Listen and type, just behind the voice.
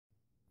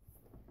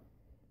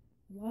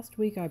Last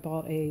week I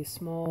bought a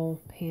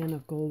small pan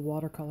of gold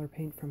watercolor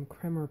paint from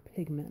Kremer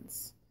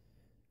Pigments.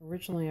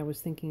 Originally I was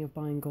thinking of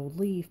buying gold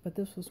leaf, but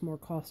this was more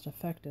cost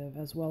effective,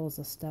 as well as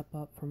a step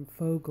up from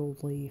faux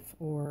gold leaf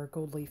or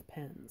gold leaf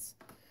pens.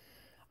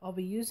 I'll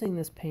be using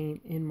this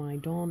paint in my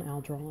Dawn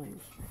Owl drawing.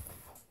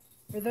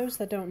 For those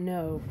that don't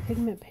know,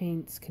 pigment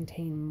paints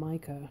contain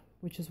mica,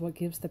 which is what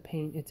gives the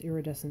paint its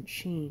iridescent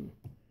sheen.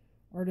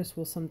 Artists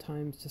will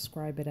sometimes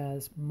describe it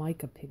as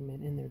mica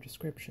pigment in their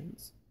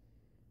descriptions.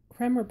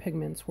 Kremer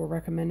Pigments were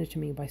recommended to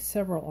me by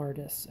several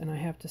artists, and I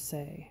have to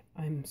say,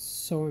 I'm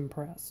so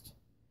impressed.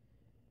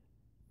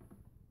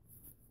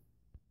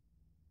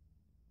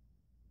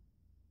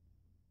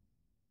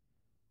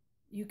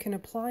 You can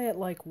apply it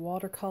like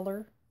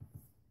watercolor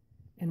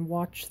and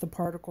watch the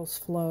particles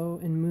flow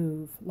and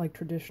move like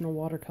traditional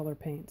watercolor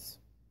paints.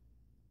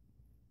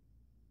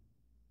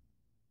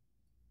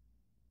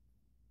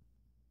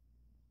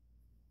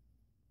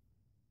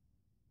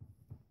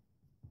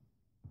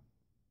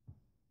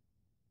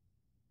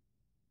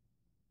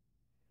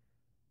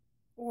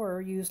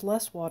 Or use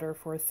less water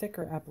for a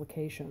thicker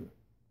application.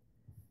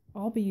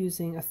 I'll be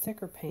using a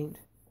thicker paint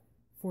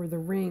for the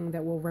ring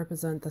that will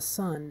represent the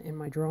sun in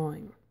my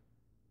drawing.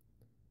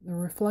 The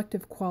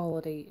reflective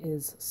quality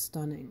is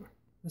stunning.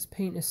 This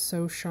paint is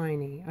so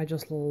shiny, I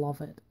just love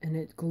it, and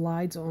it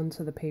glides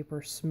onto the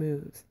paper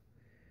smooth.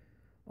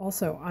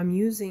 Also, I'm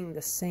using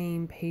the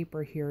same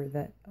paper here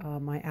that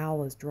my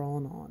owl is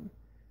drawn on.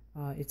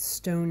 It's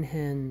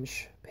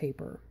Stonehenge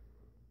paper.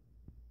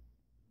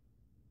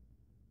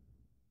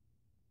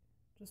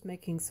 Just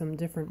making some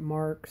different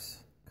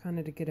marks, kind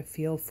of to get a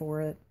feel for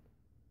it.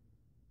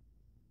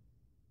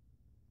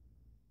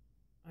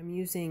 I'm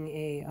using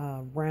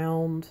a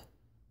round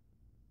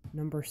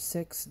number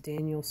 6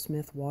 Daniel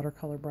Smith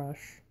watercolor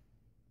brush.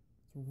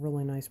 It's a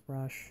really nice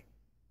brush.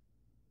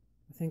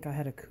 I think I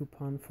had a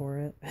coupon for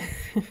it.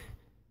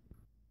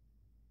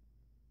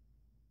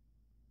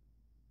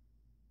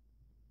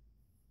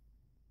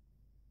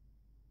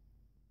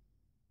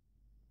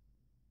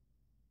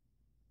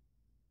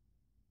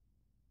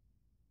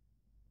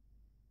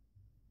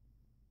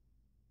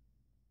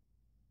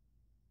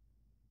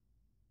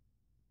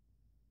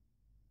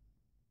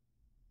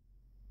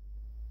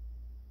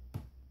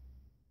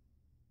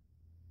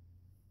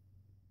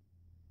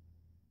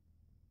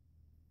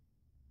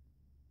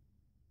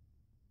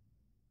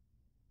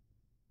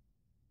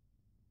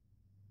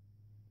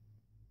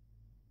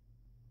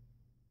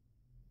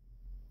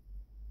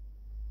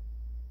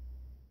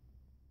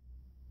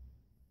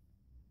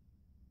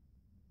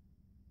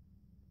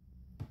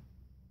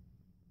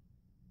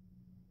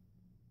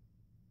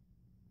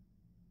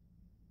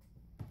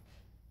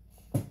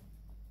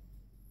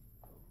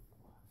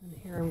 And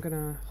here I'm going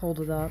to hold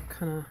it up,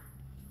 kind of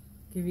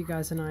give you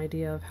guys an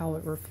idea of how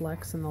it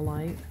reflects in the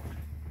light.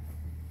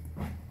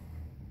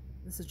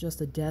 This is just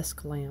a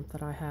desk lamp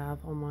that I have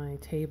on my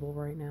table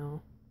right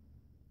now.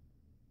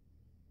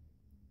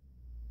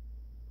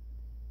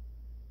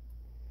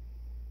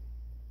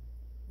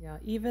 Yeah,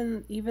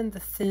 even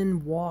the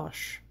thin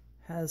wash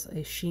has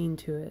a sheen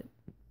to it.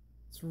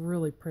 It's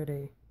really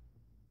pretty.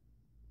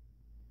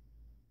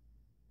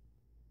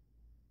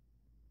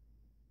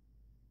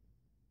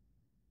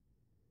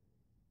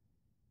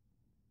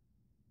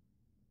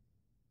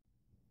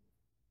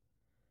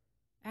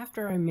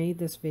 After I made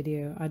this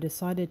video, I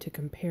decided to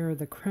compare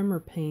the Kremer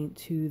paint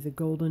to the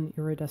golden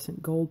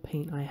iridescent gold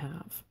paint I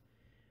have.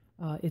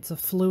 It's a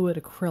fluid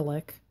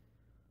acrylic.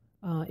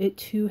 It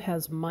too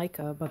has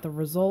mica, but the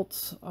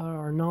results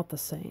are not the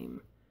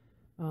same.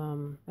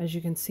 As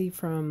you can see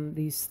from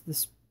this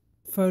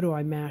photo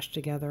I mashed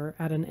together,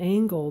 at an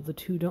angle the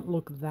two don't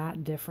look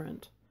that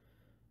different.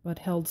 But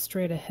held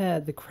straight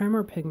ahead, the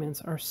Kremer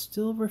pigments are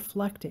still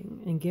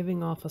reflecting and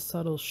giving off a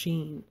subtle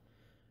sheen.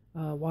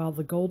 While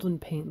the golden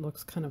paint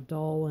looks kind of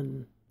dull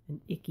and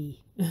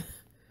icky.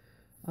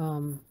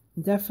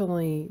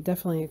 Definitely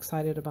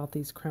excited about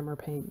these Kremer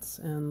paints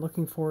and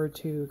looking forward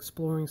to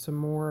exploring some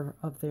more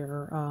of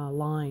their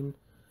line.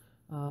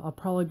 I'll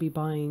probably be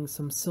buying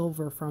some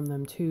silver from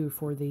them too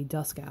for the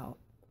Dusk Owl.